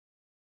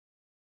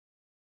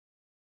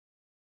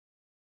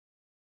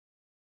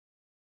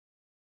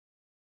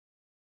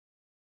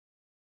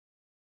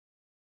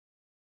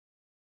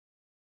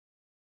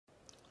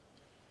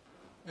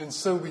And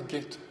so we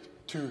get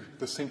to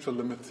the central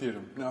limit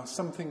theorem. Now,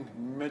 something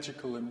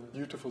magical and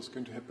beautiful is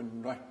going to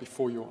happen right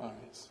before your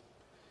eyes.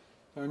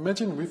 Now,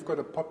 imagine we've got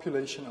a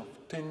population of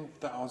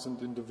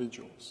 10,000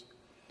 individuals.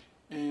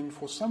 And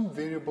for some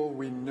variable,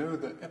 we know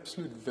the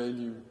absolute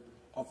value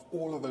of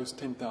all of those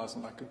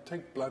 10,000. I could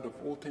take blood of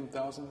all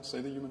 10,000, say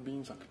they're human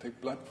beings. I could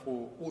take blood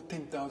for all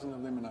 10,000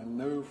 of them, and I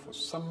know for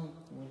some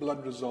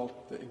blood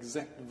result the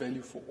exact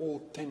value for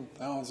all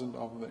 10,000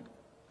 of them.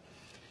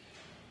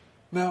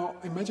 Now,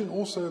 imagine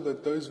also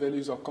that those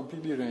values are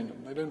completely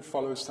random. They don't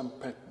follow some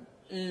pattern.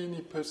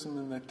 Any person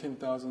in that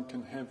 10,000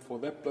 can have, for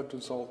that blood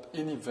result,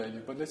 any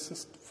value. But let's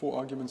just, for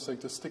argument's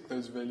sake, just stick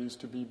those values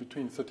to be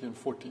between 30 and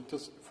 40,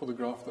 just for the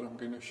graph that I'm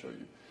going to show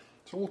you.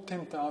 So all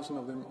 10,000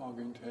 of them are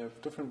going to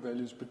have different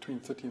values between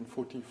 30 and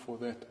 40 for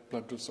that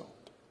blood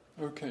result.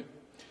 Okay.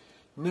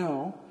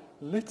 Now,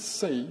 let's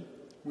say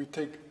we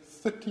take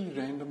 30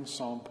 random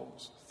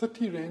samples,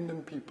 30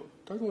 random people,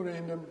 total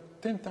random,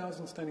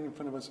 10,000 standing in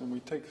front of us, and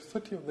we take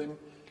 30 of them,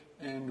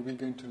 and we're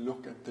going to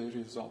look at their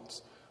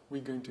results.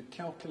 We're going to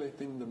calculate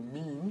then the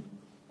mean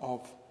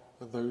of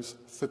those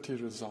 30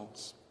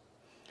 results.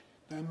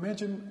 Now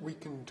imagine we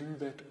can do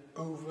that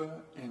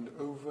over and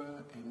over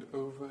and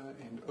over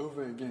and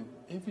over again.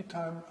 Every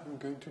time I'm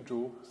going to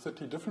draw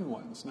 30 different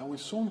ones. Now we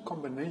saw in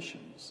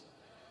combinations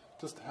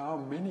just how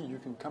many you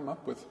can come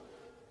up with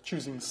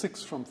choosing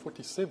 6 from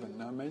 47.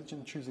 Now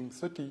imagine choosing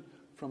 30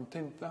 from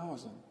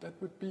 10,000. That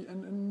would be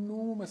an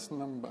enormous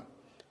number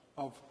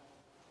of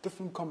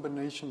different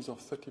combinations of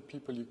 30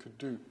 people you could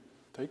do.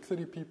 Take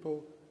 30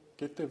 people,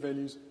 get their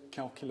values,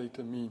 calculate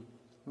a mean.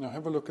 Now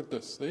have a look at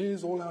this.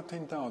 There's all our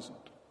 10,000.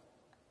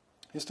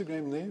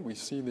 Histogram there, we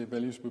see their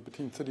values were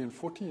between 30 and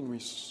 40, and we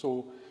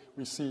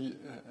see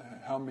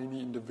how many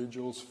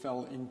individuals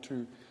fell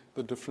into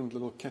the different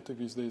little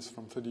categories. There's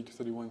from 30 to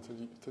 31,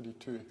 30,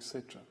 32,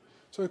 etc.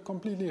 So a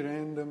completely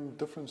random,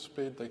 different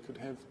spread. They could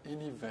have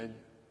any value.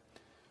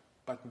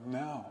 But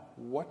now,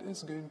 what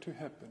is going to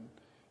happen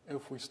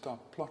if we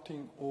start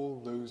plotting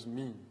all those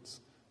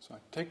means? So I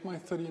take my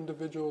 30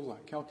 individuals,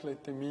 I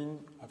calculate their mean,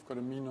 I've got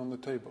a mean on the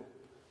table,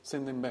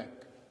 send them back,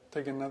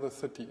 take another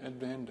 30 at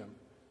random.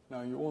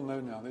 Now you all know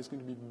now there's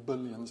going to be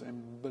billions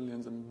and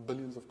billions and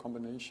billions of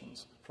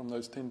combinations from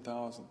those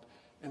 10,000.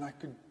 And I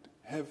could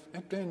have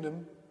at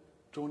random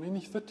drawn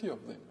any 30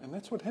 of them. And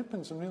that's what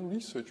happens in real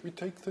research. We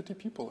take 30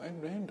 people at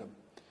random.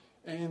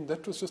 And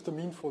that was just the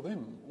mean for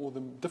them, or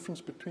the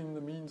difference between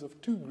the means of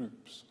 2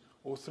 groups,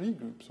 or 3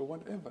 groups, or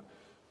whatever.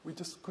 We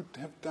just could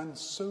have done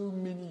so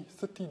many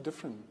 30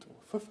 different,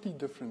 or 50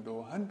 different,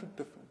 or 100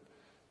 different.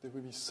 There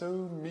would be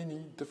so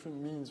many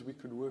different means we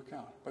could work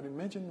out. But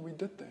imagine we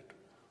did that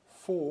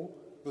for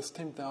this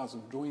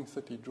 10,000, drawing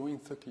 30,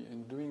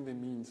 and doing their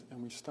means,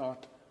 and we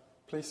start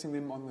placing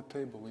them on the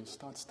table, we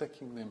start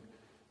stacking them.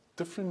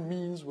 Different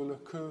means will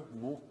occur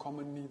more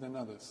commonly than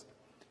others.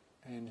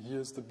 And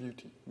here's the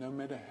beauty. No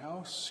matter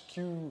how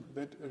skew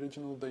that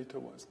original data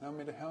was, no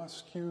matter how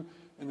skew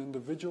an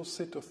individual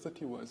set of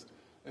 30 was,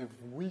 if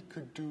we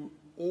could do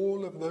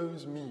all of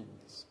those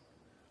means,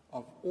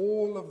 of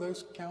all of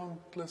those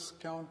countless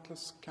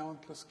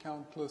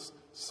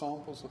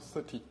samples of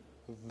 30,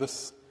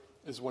 this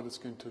is what it's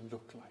going to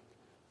look like.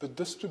 The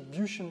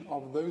distribution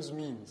of those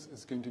means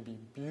is going to be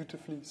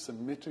beautifully,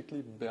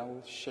 symmetrically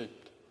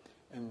bell-shaped.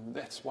 And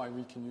that's why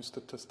we can use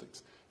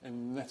statistics.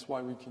 And that's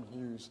why we can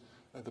use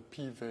the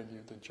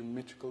p-value, the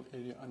geometrical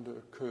area under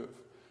a curve.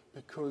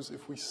 Because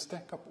if we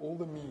stack up all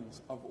the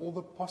means of all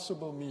the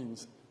possible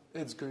means,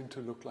 it's going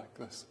to look like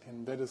this.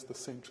 And that is the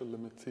central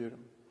limit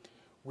theorem.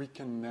 We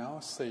can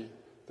now say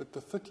that the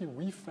 30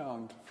 we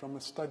found from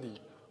a study,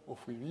 or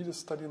if we read a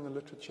study in the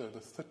literature, the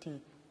 30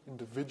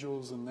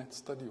 individuals in that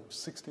study, or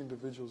 60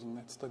 individuals in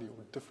that study, or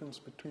the difference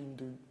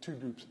between 2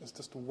 groups is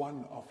just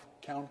one of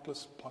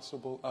countless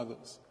possible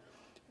others.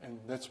 And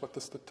that's what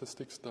the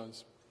statistics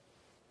does.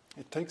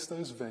 It takes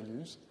those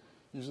values,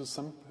 uses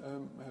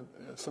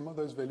some of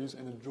those values,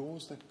 and it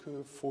draws that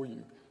curve for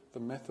you. The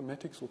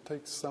mathematics will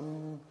take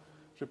some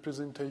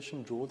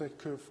representation, draw that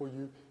curve for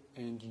you,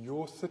 and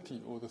your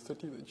 30, or the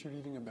 30 that you're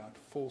reading about,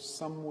 falls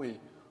somewhere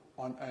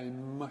on a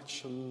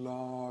much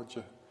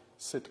larger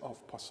set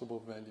of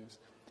possible values.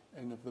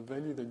 And if the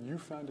value that you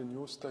found in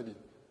your study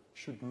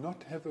should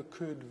not have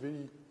occurred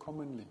very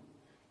commonly,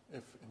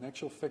 if in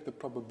actual fact the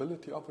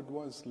probability of it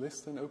was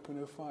less than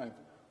 0.05,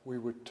 we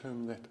would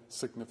term that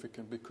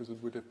significant, because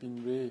it would have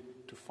been rare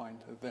to find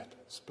that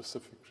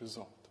specific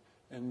result.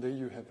 And there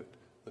you have it,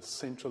 the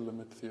central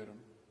limit theorem.